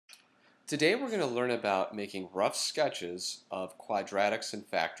Today we're going to learn about making rough sketches of quadratics in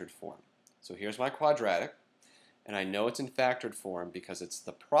factored form. So here's my quadratic, and I know it's in factored form because it's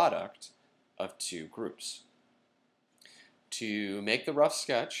the product of two groups. To make the rough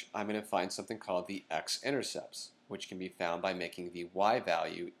sketch, I'm going to find something called the x-intercepts, which can be found by making the y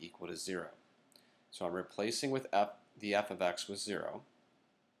value equal to 0. So I'm replacing with the f of x with 0.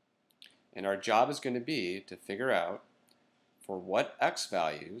 And our job is going to be to figure out for what x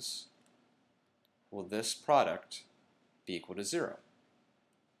values will this product be equal to 0.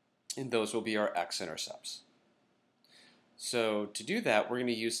 And those will be our x-intercepts. So to do that, we're going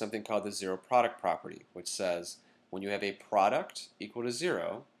to use something called the zero product property, which says when you have a product equal to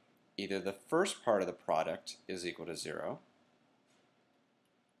 0, either the first part of the product is equal to 0,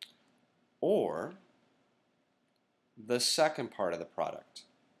 or the second part of the product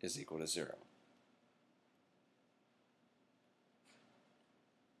is equal to 0.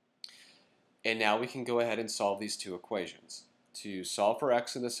 And now we can go ahead and solve these two equations. To solve for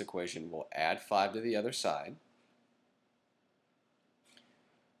x in this equation, we'll add 5 to the other side.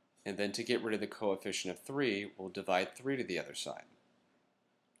 And then to get rid of the coefficient of 3, we'll divide 3 to the other side.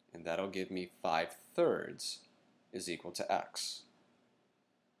 And that'll give me 5/3 is equal to x.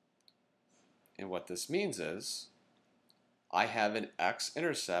 And what this means is I have an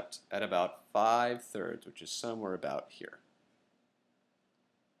x-intercept at about 5/3, which is somewhere about here.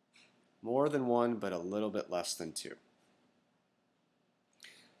 More than 1, but a little bit less than 2.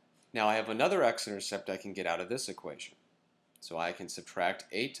 Now I have another x-intercept I can get out of this equation. So I can subtract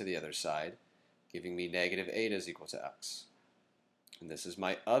 8 to the other side, giving me -8 is equal to x. And this is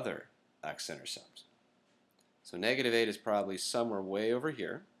my other x-intercept. So -8 is probably somewhere way over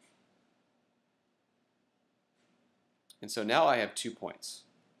here. And so now I have 2 points.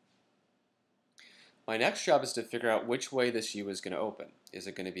 My next job is to figure out which way this U is going to open. Is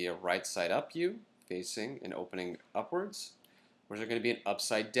it going to be a right side up U, facing and opening upwards? Or is it going to be an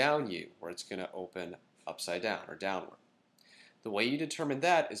upside down U, where it's going to open upside down or downward? The way you determine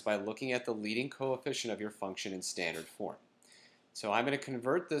that is by looking at the leading coefficient of your function in standard form. So I'm going to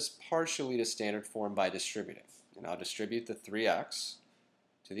convert this partially to standard form by distributing. And I'll distribute the 3x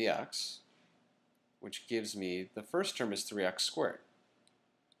to the x, which gives me the first term is 3x squared.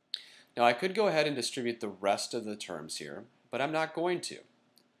 Now I could go ahead and distribute the rest of the terms here, but I'm not going to,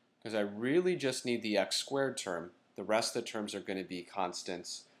 because I really just need the x squared term. The rest of the terms are going to be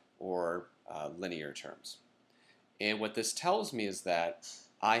constants or linear terms. And what this tells me is that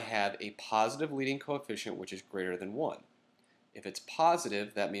I have a positive leading coefficient which is greater than 1. If it's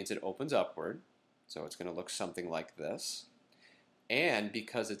positive, that means it opens upward, so it's going to look something like this. And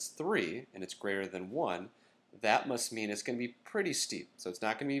because it's 3 and it's greater than 1, that must mean it's going to be pretty steep. So it's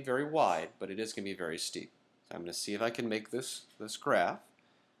not going to be very wide, but it is going to be very steep. So I'm going to see if I can make this graph.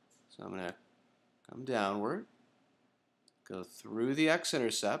 So I'm going to come downward, go through the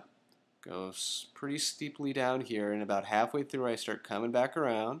x-intercept, go pretty steeply down here, and about halfway through I start coming back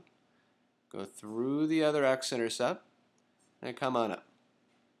around, go through the other x-intercept, and come on up.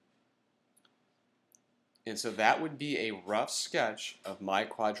 And so that would be a rough sketch of my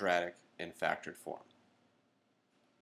quadratic in factored form.